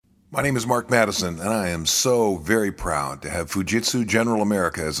My name is Mark Madison, and I am so very proud to have Fujitsu General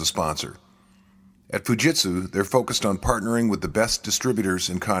America as a sponsor. At Fujitsu, they're focused on partnering with the best distributors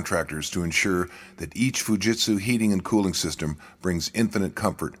and contractors to ensure that each Fujitsu heating and cooling system brings infinite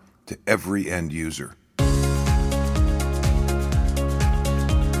comfort to every end user.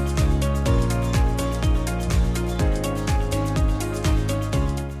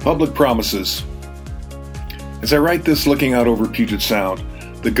 Public promises. As I write this looking out over Puget Sound,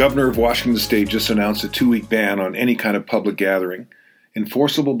 the governor of Washington State just announced a 2-week ban on any kind of public gathering,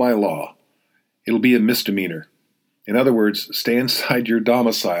 enforceable by law. It'll be a misdemeanor. In other words, stay inside your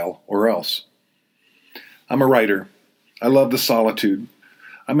domicile or else. I'm a writer. I love the solitude.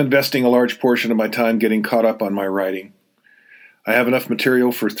 I'm investing a large portion of my time getting caught up on my writing. I have enough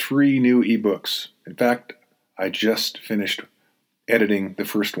material for 3 new ebooks. In fact, I just finished editing the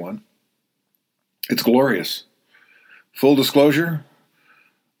first one. It's glorious. Full disclosure,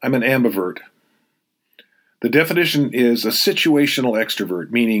 I'm an ambivert. The definition is a situational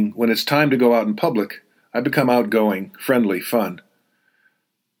extrovert, meaning when it's time to go out in public, I become outgoing, friendly, fun.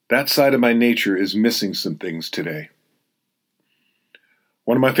 That side of my nature is missing some things today.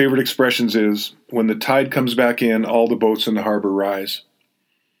 One of my favorite expressions is, when the tide comes back in, all the boats in the harbor rise.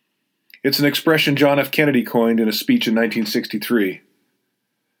 It's an expression John F. Kennedy coined in a speech in 1963.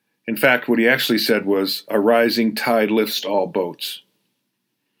 In fact, what he actually said was, a rising tide lifts all boats.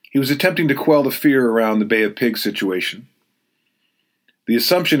 He was attempting to quell the fear around the Bay of Pigs situation. The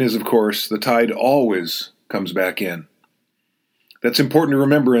assumption is, of course, the tide always comes back in. That's important to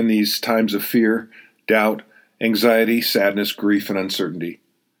remember in these times of fear, doubt, anxiety, sadness, grief, and uncertainty.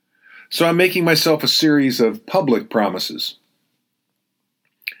 So I'm making myself a series of public promises.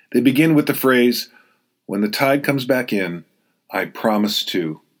 They begin with the phrase, when the tide comes back in, I promise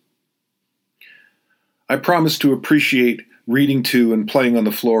to. I promise to appreciate reading to and playing on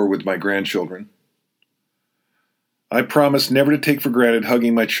the floor with my grandchildren. I promise never to take for granted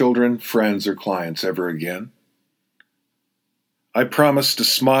hugging my children, friends, or clients ever again. I promise to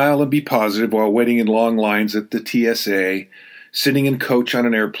smile and be positive while waiting in long lines at the TSA, sitting in coach on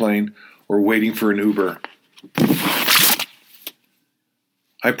an airplane, or waiting for an Uber.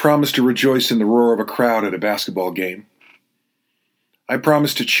 I promise to rejoice in the roar of a crowd at a basketball game. I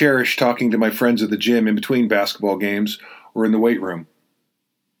promise to cherish talking to my friends at the gym in between basketball games or in the weight room.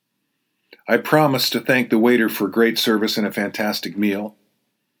 I promise to thank the waiter for great service and a fantastic meal.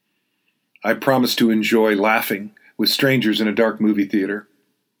 I promise to enjoy laughing with strangers in a dark movie theater.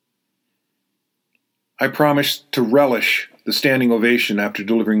 I promise to relish the standing ovation after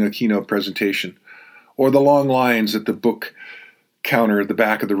delivering a keynote presentation, or the long lines at the book counter at the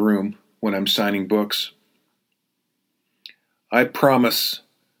back of the room when I'm signing books. I promise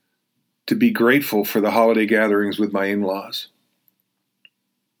to be grateful for the holiday gatherings with my in-laws.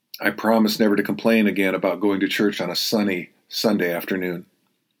 I promise never to complain again about going to church on a sunny Sunday afternoon.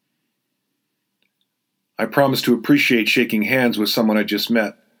 I promise to appreciate shaking hands with someone I just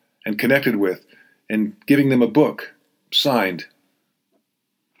met and connected with and giving them a book signed.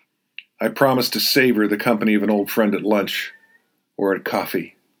 I promise to savor the company of an old friend at lunch or at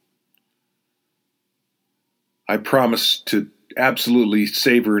coffee. I promise to absolutely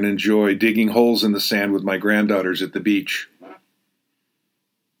savor and enjoy digging holes in the sand with my granddaughters at the beach.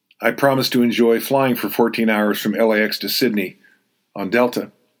 I promise to enjoy flying for 14 hours from LAX to Sydney on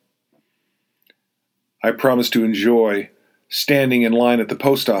Delta. I promise to enjoy standing in line at the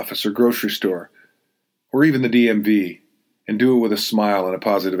post office or grocery store, or even the DMV, and do it with a smile and a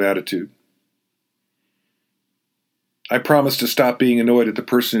positive attitude. I promise to stop being annoyed at the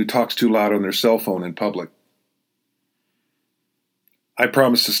person who talks too loud on their cell phone in public. I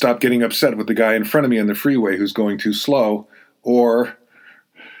promise to stop getting upset with the guy in front of me on the freeway who's going too slow, or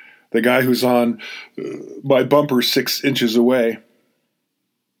the guy who's on my bumper 6 inches away.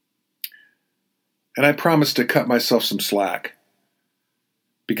 And I promise to cut myself some slack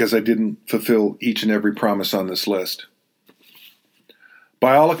because I didn't fulfill each and every promise on this list.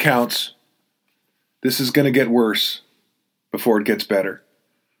 By all accounts, this is going to get worse before it gets better.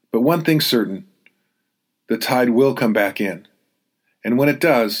 But one thing's certain, the tide will come back in. And when it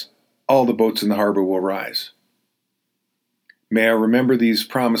does, all the boats in the harbor will rise. May I remember these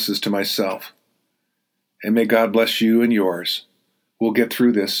promises to myself, and may God bless you and yours. We'll get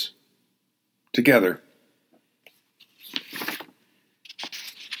through this together.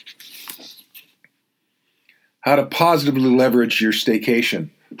 How to positively leverage your staycation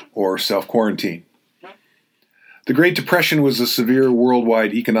or self-quarantine. The Great Depression was a severe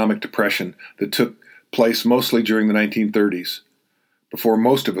worldwide economic depression that took place mostly during the 1930s, before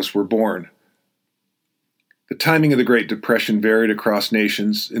most of us were born. The timing of the Great Depression varied across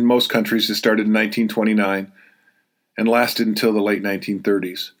nations. In most countries, it started in 1929 and lasted until the late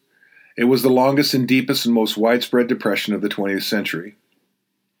 1930s. It was the longest and deepest and most widespread depression of the 20th century.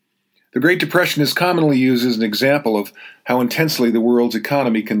 The Great Depression is commonly used as an example of how intensely the world's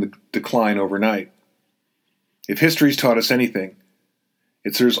economy can decline overnight. If history's taught us anything,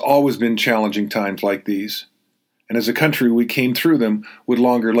 it's there's always been challenging times like these, and as a country we came through them with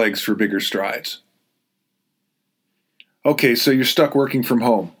longer legs for bigger strides. Okay, so you're stuck working from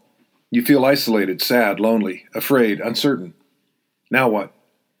home. You feel isolated, sad, lonely, afraid, uncertain. Now what?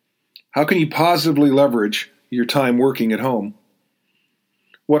 How can you positively leverage your time working at home?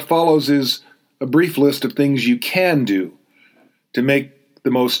 What follows is a brief list of things you can do to make the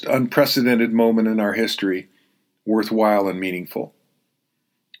most unprecedented moment in our history worthwhile and meaningful.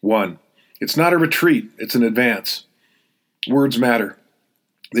 1. It's not a retreat, it's an advance. Words matter.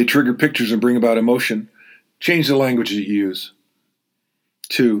 They trigger pictures and bring about emotion. Change the language that you use.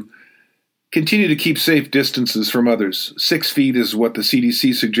 2. Continue to keep safe distances from others. 6 feet is what the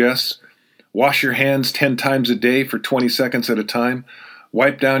CDC suggests. Wash your hands 10 times a day for 20 seconds at a time.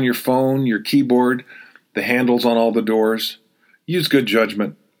 Wipe down your phone, your keyboard, the handles on all the doors. Use good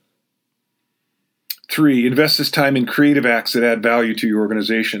judgment. 3. Invest this time in creative acts that add value to your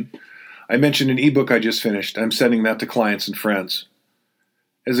organization. I mentioned an ebook I just finished. I'm sending that to clients and friends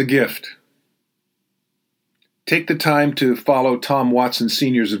as a gift. Take the time to follow Tom Watson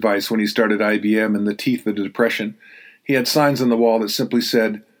Sr.'s advice when he started IBM in the teeth of the Depression. He had signs on the wall that simply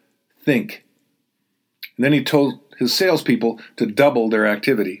said, "Think." And then he told his salespeople to double their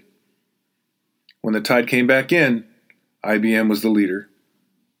activity. When the tide came back in, IBM was the leader.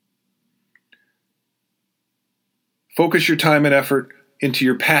 Focus your time and effort into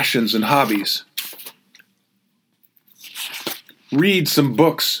your passions and hobbies. Read some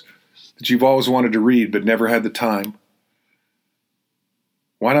books that you've always wanted to read but never had the time.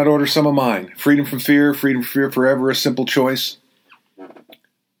 Why not order some of mine? Freedom from Fear Forever, A Simple Choice.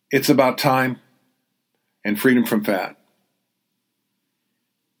 It's about time. And freedom from fat.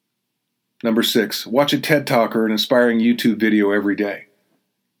 6, watch a TED Talk or an inspiring YouTube video every day.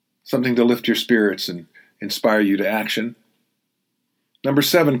 Something to lift your spirits and inspire you to action.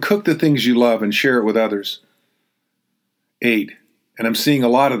 7, cook the things you love and share it with others. 8, and I'm seeing a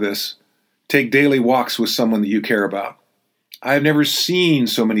lot of this, take daily walks with someone that you care about. I have never seen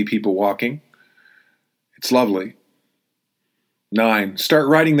so many people walking. It's lovely. 9, start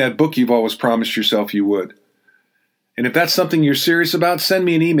writing that book you've always promised yourself you would. And if that's something you're serious about, send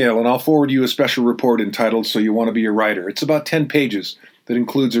me an email and I'll forward you a special report entitled So You Want to Be a Writer. It's about 10 pages that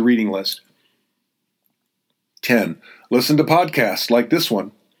includes a reading list. 10, listen to podcasts like this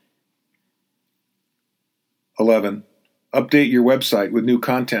one. 11, update your website with new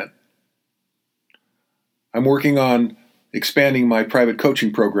content. I'm working on expanding my private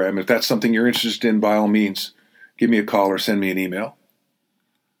coaching program. If that's something you're interested in, by all means, give me a call or send me an email.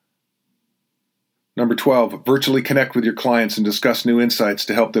 12, virtually connect with your clients and discuss new insights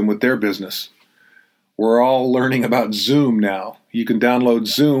to help them with their business. We're all learning about Zoom now. You can download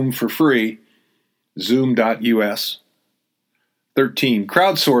Zoom for free, zoom.us. 13,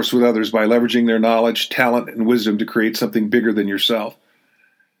 crowdsource with others by leveraging their knowledge, talent, and wisdom to create something bigger than yourself.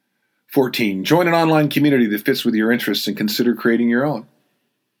 14, join an online community that fits with your interests and consider creating your own.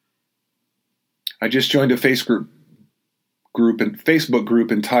 I just joined a Facebook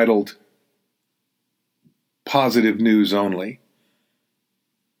group entitled Positive News Only.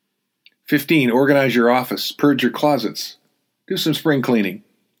 15, organize your office, purge your closets, do some spring cleaning.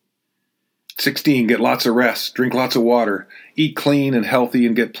 16, get lots of rest, drink lots of water, eat clean and healthy,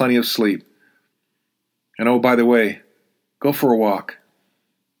 and get plenty of sleep. And oh, by the way, go for a walk.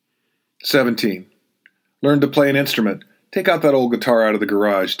 17, learn to play an instrument. Take out that old guitar out of the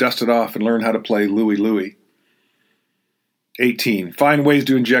garage, dust it off, and learn how to play Louie Louie. 18, find ways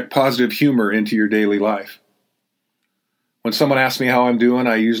to inject positive humor into your daily life. When someone asks me how I'm doing,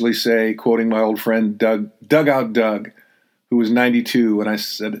 I usually say, quoting my old friend Dugout Doug, who was 92, and I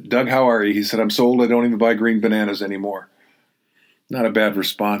said, "Doug, how are you?" He said, "I'm so old I don't even buy green bananas anymore." Not a bad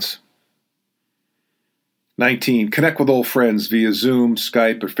response. 19, connect with old friends via Zoom,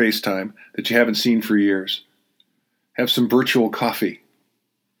 Skype, or FaceTime that you haven't seen for years. Have some virtual coffee.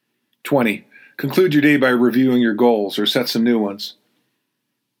 20, conclude your day by reviewing your goals or set some new ones.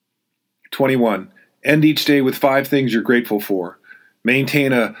 21, end each day with 5 things you're grateful for.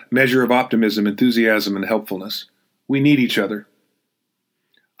 Maintain a measure of optimism, enthusiasm, and helpfulness. We need each other.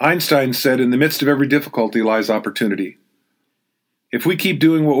 Einstein said, in the midst of every difficulty lies opportunity. If we keep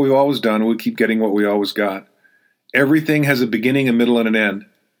doing what we've always done, we'll keep getting what we always got. Everything has a beginning, a middle, and an end.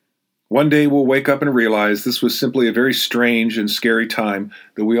 One day we'll wake up and realize this was simply a very strange and scary time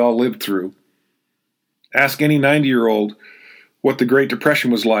that we all lived through. Ask any 90-year-old what the Great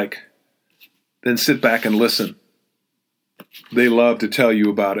Depression was like. Then sit back and listen. They love to tell you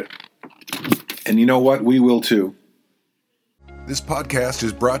about it. And you know what? We will too. This podcast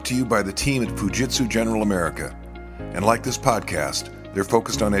is brought to you by the team at Fujitsu General America. And like this podcast, they're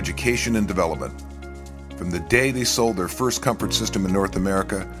focused on education and development. From the day they sold their first comfort system in North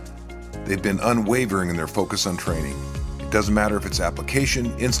America, they've been unwavering in their focus on training. It doesn't matter if it's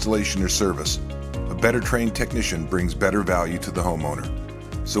application, installation, or service. A better trained technician brings better value to the homeowner.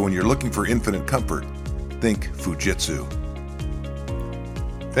 So when you're looking for infinite comfort, think Fujitsu.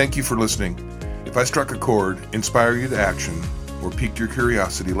 Thank you for listening. If I struck a chord, inspire you to action, or piqued your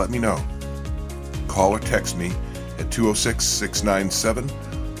curiosity, let me know. Call or text me at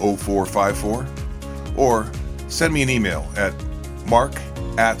 206-697-0454, or send me an email at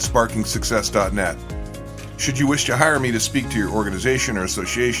mark@sparkingsuccess.net. Should you wish to hire me to speak to your organization or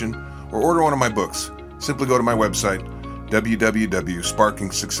association, or order one of my books, simply go to my website,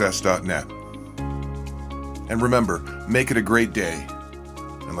 www.sparkingsuccess.net. And remember, make it a great day,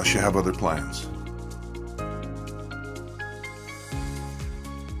 unless you have other plans.